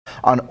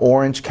On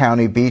Orange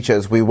County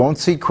beaches, we won't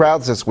see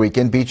crowds this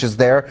weekend. Beaches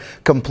there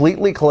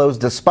completely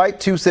closed despite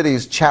two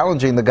cities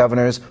challenging the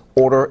governor's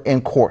order in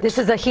court. This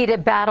is a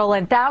heated battle,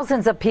 and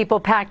thousands of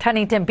people packed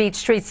Huntington Beach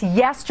streets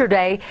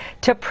yesterday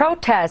to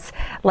protest.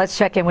 Let's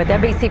check in with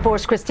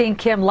NBC4's Christine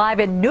Kim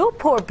live in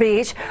Newport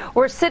Beach,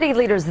 where city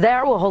leaders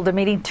there will hold a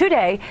meeting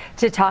today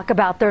to talk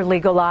about their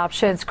legal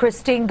options.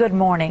 Christine, good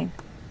morning.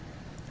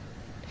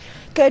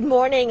 Good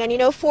morning.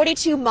 And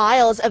 42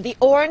 miles of the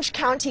Orange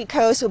County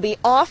coast will be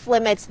off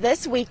limits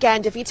this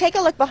weekend. If you take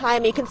a look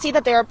behind me, you can see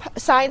that there are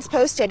signs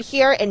posted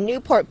here in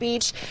Newport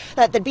Beach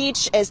that the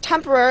beach is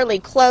temporarily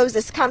closed.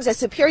 This comes as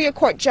Superior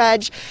Court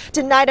judge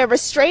denied a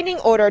restraining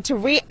order to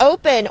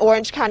reopen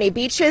Orange County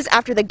beaches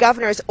after the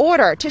governor's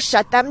order to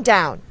shut them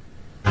down.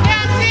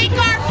 Can't take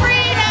our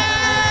freedom!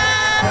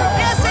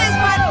 This is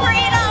what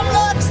freedom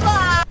looks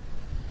like!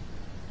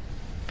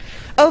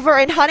 Over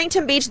in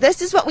Huntington Beach,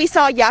 this is what we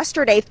saw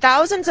yesterday.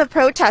 Thousands of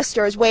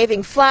protesters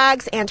waving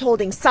flags and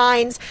holding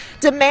signs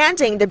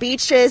demanding the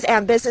beaches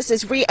and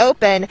businesses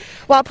reopen.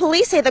 While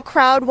police say the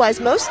crowd was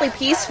mostly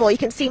peaceful, you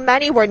can see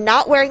many were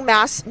not wearing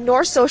masks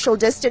nor social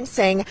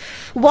distancing.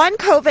 One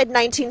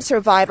COVID-19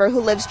 survivor who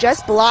lives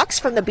just blocks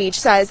from the beach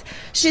says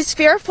she's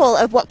fearful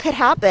of what could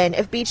happen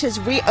if beaches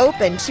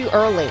reopen too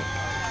early.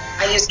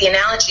 I use the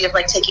analogy of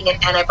like taking an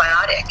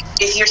antibiotic.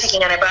 If you're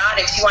taking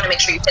antibiotics, you want to make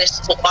sure you finish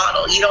the full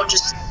bottle. You don't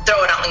just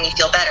throw it out when you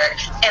feel better.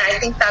 And I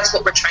think that's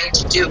what we're trying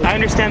to do. I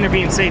understand they're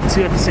being safe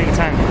too at the same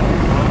time.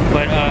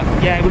 But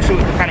yeah, I wish it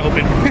would kind of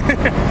open.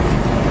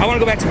 I want to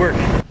go back to work.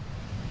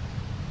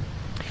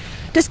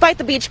 Despite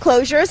the beach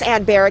closures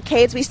and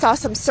barricades, we saw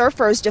some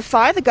surfers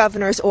defy the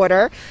governor's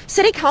order.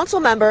 City council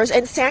members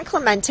in San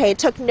Clemente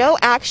took no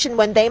action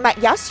when they met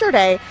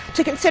yesterday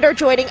to consider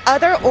joining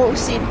other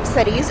OC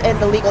cities in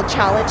the legal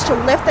challenge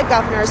to lift the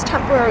governor's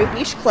temporary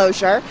beach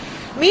closure.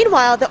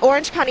 Meanwhile, the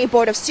Orange County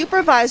Board of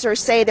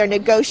Supervisors say they're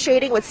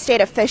negotiating with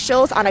state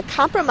officials on a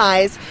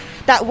compromise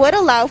that would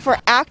allow for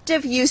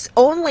active use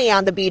only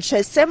on the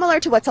beaches, similar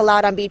to what's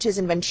allowed on beaches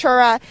in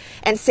Ventura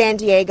and San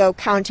Diego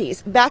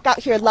counties. Back out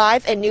here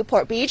live in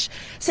Newport Beach,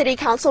 city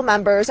council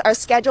members are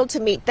scheduled to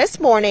meet this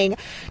morning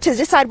to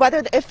decide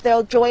whether if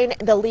they'll join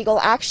the legal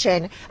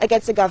action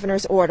against the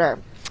governor's order.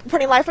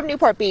 Reporting live from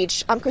Newport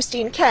Beach, I'm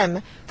Christine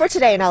Kim for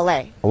Today in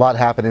LA. A lot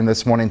happening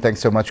this morning.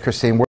 Thanks so much, Christine.